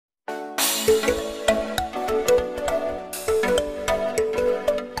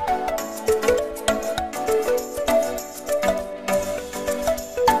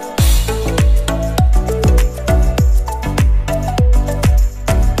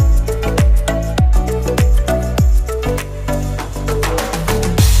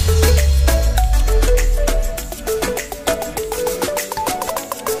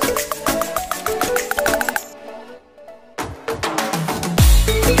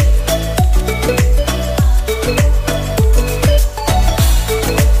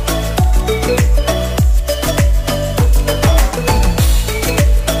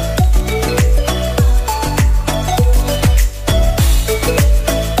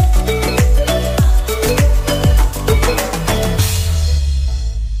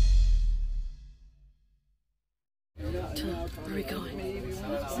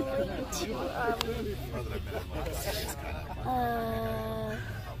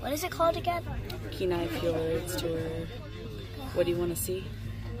What is it called again? Kenai Fjords Tours. What do you want to see?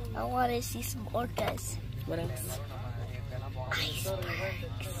 I want to see some orcas. What else?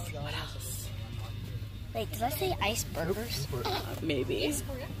 Icebergs. What else? Wait, did I say icebergs? Maybe.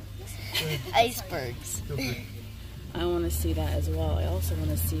 Icebergs. I want to see that as well. I also want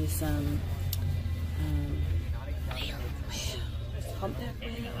to see some whales. Humpback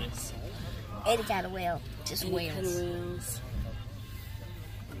whales. Any kind of whale. Just Any whales. kind of whales.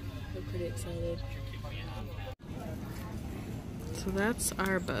 I'm pretty excited. So that's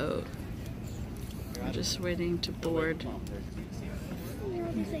our boat. We're just waiting to board.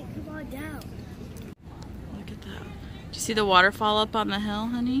 He's like, come on down. Look at that. Do you see the waterfall up on the hill,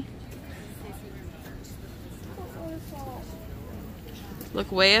 honey? Look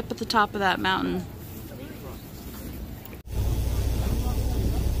way up at the top of that mountain.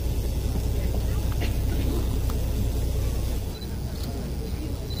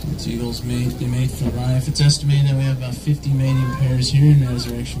 Seagulls they mate for life. It's estimated that we have about 50 mating pairs here in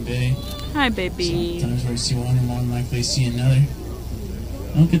Resurrection Bay. Hi, baby. Sometimes where you see one, you're more than likely to see another.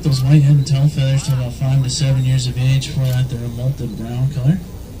 Don't get those white head and tail feathers till about 5 to 7 years of age. Before that, they're a molted brown color.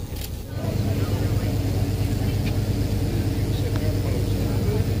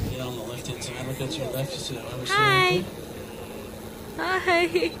 Get on the left hand side. Look at your left. You see that rubber Hi.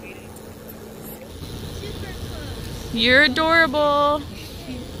 Hi. You're adorable.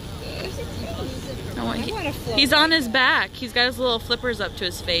 He's on his back. He's got his little flippers up to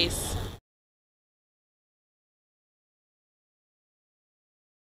his face.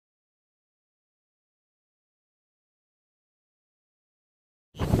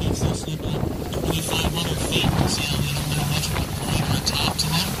 Once they slip up 2,500 feet, you see how they don't have much of a point on top to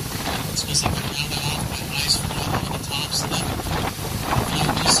them. It's because they've been rounded off by ice flow on the tops of them.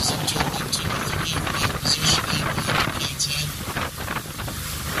 This is up to a 38 position now with Kate's head.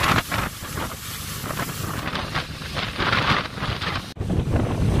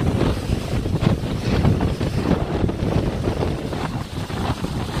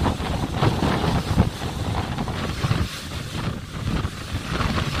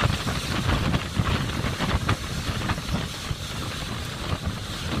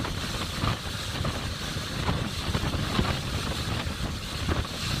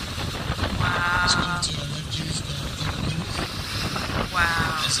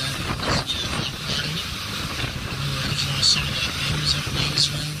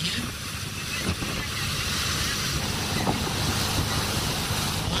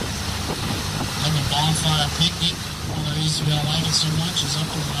 Bonfire picnic. One of the reasons we don't like it so much is up in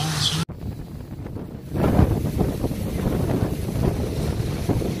the mountains here.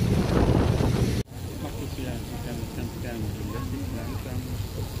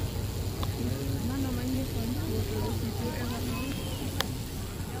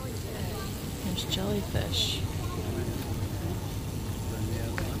 There's jellyfish.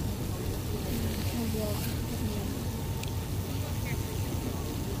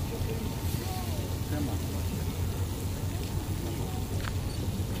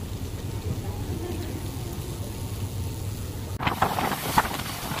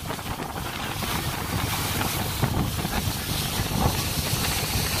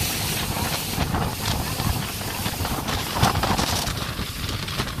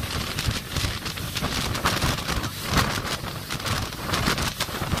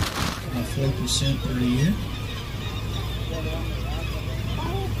 About 4% per year.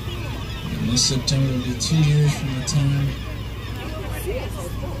 And this September will be 2 years from the time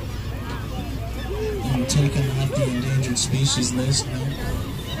I'm taken off the endangered species list. Now,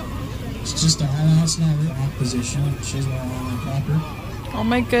 it's just a highlight, it's not real opposition. She's well on proper. Oh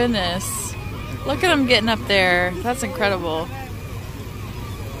my goodness. Look at him getting up there. That's incredible.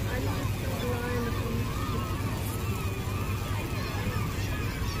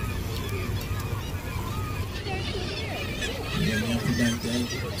 Getting off the back deck.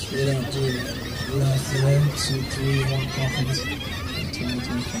 Straight out to it. Left there. 2, 3, 1 puffins. 20,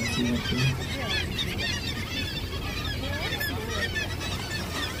 25 feet up there.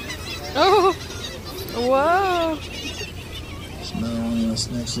 Oh! Whoa! There's another one of us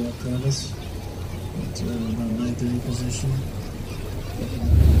next to that crevice. It's right about 930 position.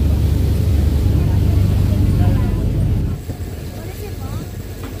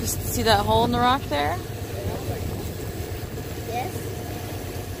 Just see that hole in the rock there? Yes.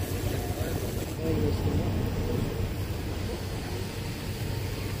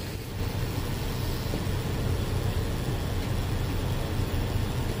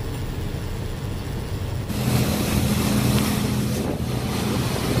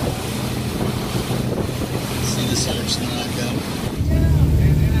 See the search in the rock up.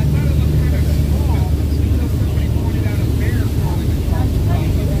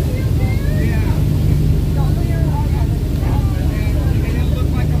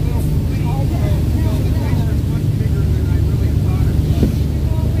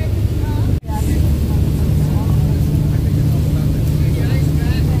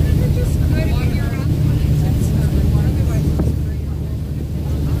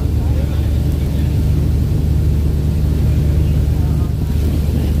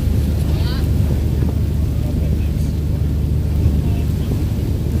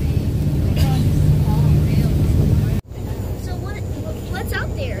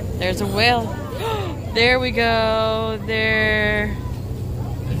 There's a whale. There we go. There.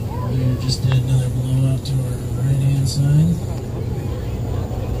 We just did another blowout to our right-hand side.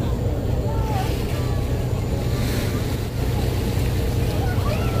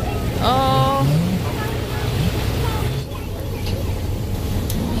 Oh.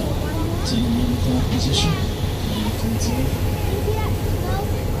 Position.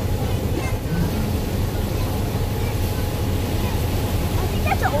 I think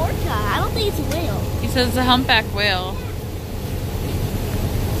that's an orca. I don't think it's a whale. He says it's a humpback whale.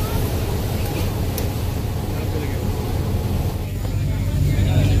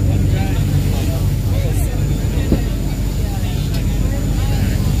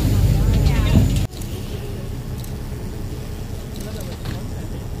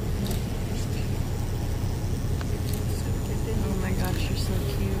 Oh my gosh, you're so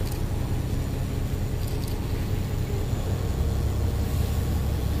cute.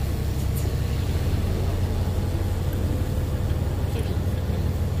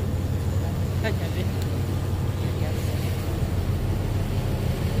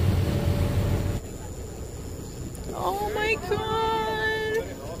 Oh my god!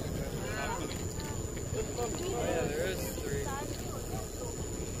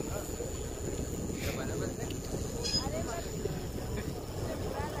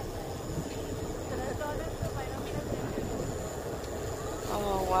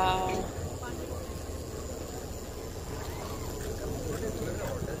 Oh wow.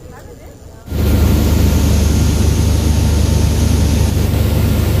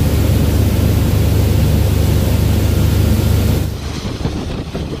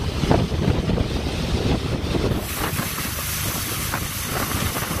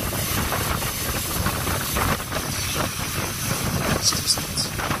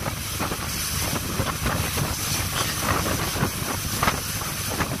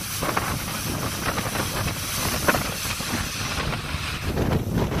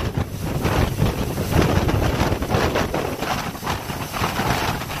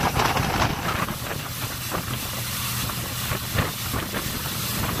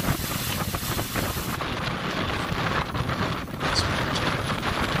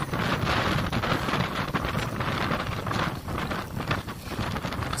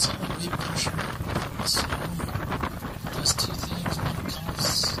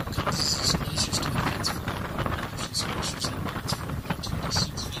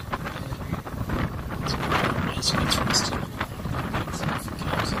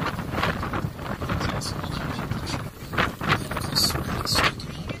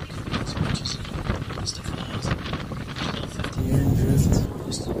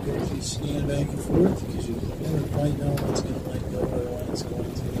 Scan back and forth because you never quite know what's going to let go or when it's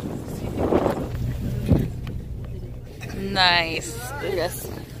going to. Nice. Yes.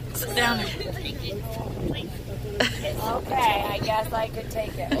 Sit down. Okay, I guess I could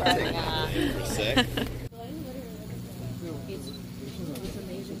take it right now. It's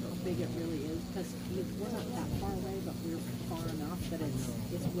amazing how big it really is because we're not that far away, but we're far enough that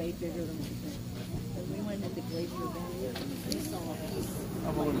it's way bigger than we think. When we went into Glacier Valley, we saw a piece of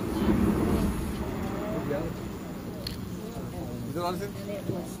and it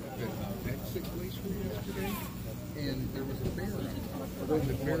was Exit Glacier yesterday, and there was a bear on it.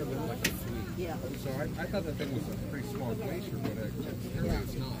 The bear looked like a flea. yeah, So I thought that thing was a pretty small glacier, but apparently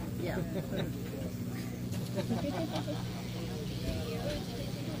it's not. yeah.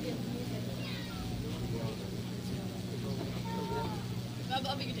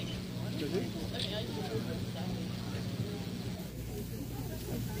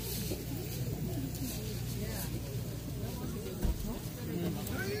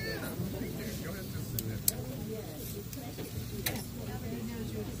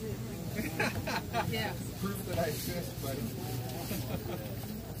 Proof that I exist, buddy.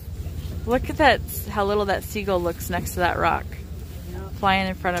 Look at that, how little that seagull looks next to that rock. Yeah. Flying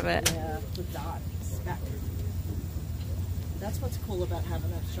in front of it. Yeah, the dot speck. That's what's cool about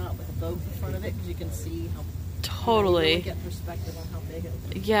having that shot with a boat in front of it because you can see how Totally. you really get perspective on how big it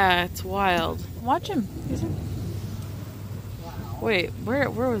is. Yeah, it's wild. Watch him. Wow. Wait, where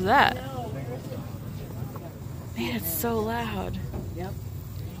was that? Man, it's so loud. Yep.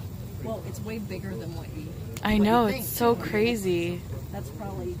 Well, it's way bigger than what you. I what know, you it's think. so crazy. That's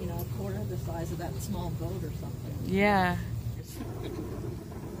probably, a quarter the size of that small boat or something. Yeah.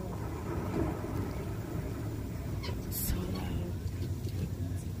 So loud.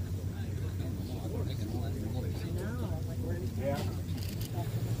 I know. Like, where did you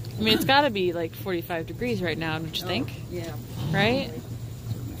I mean, it's got to be like 45 degrees right now, don't you think? Yeah. Right?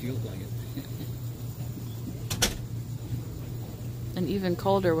 Certainly feels like it. And even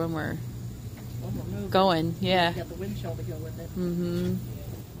colder when we're moving. going. Yeah. You got the wind chill to go with it. Mm-hmm.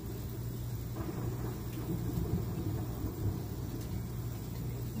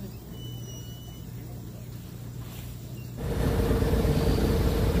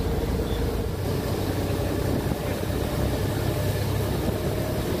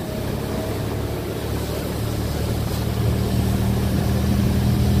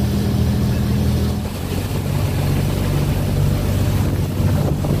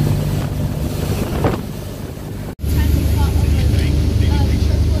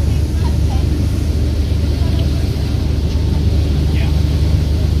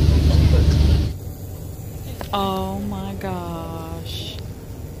 Oh my gosh.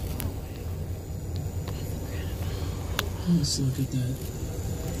 Let's look at that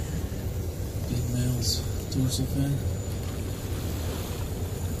big male's dorsal fin.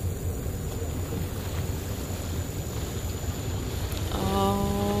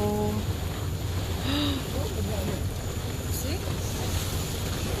 Oh.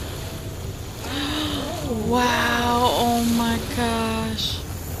 Wow. Oh my gosh.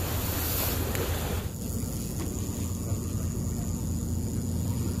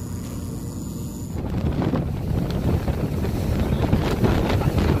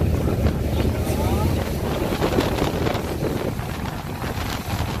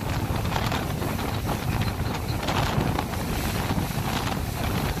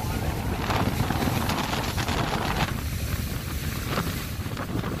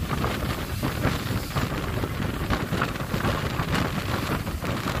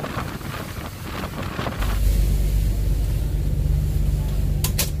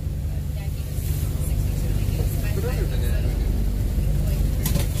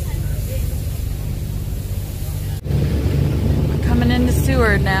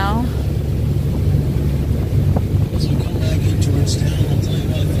 Now. As we come back in towards town, I'll tell you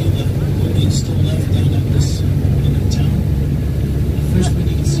what, I feel the boogie's still left down at this end of town. The first one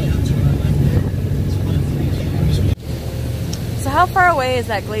you can see out to our left there. It's about 3 kilometers. So how far away is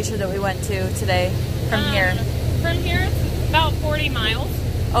that glacier that we went to today from here? From here, it's about 40 miles.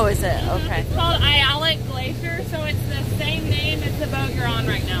 Oh, is it? Okay. It's called Aialik Glacier, so it's the same name as the boat you're on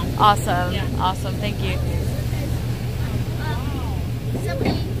right now. Awesome. Yeah. Awesome. Thank you.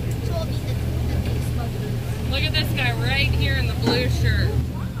 Somebody told me that they smoked. Look at this guy right here in the blue shirt.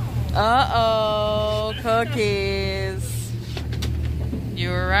 Uh-oh. Cookies. You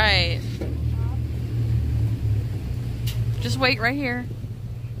were right. Just wait right here.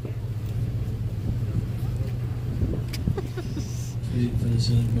 Waiting for this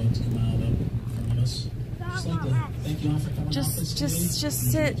other boat to come out up in front of us. Just like to thank you all for coming out this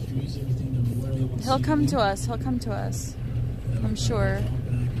Just day. sit. Cruise everything that we were able to He'll see come today. to us. He'll come to us. I'm sure.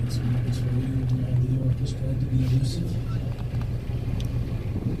 Humpback and some others for you. Do all the orchestra to be elusive.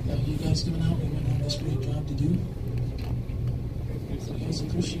 You guys coming out, we went on this great job to do. So you guys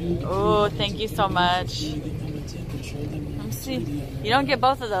appreciate it. Oh, thank you so much. Give them a tip and show them Let me see. You don't get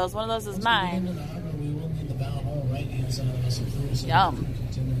both of those. One of those is mine. We will need the bow hole right hand side of us and through us. Yum.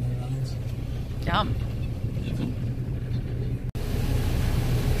 Continuing our lines. Yum.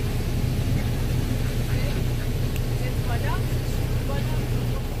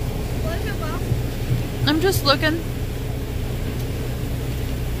 I'm just looking.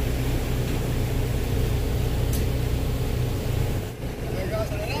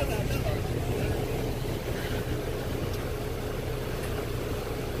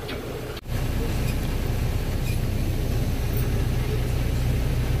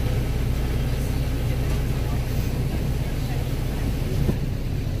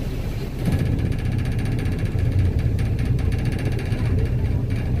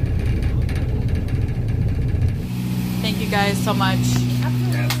 Thank you guys so much.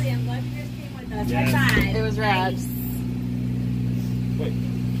 Absolutely, I'm glad you guys came with us. Bye-bye. It was rad. Wait.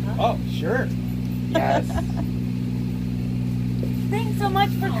 Oh, sure. Yes. Thanks so much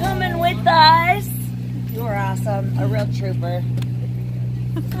for coming with us. You were awesome. A real trooper.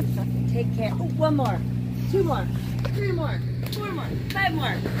 Take care. Oh, one more. 2 more. 3 more. 4 more. 5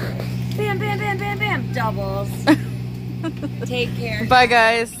 more. Bam, bam, bam, bam, bam. Doubles. Take care. Bye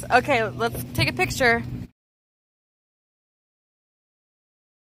guys. Okay, let's take a picture.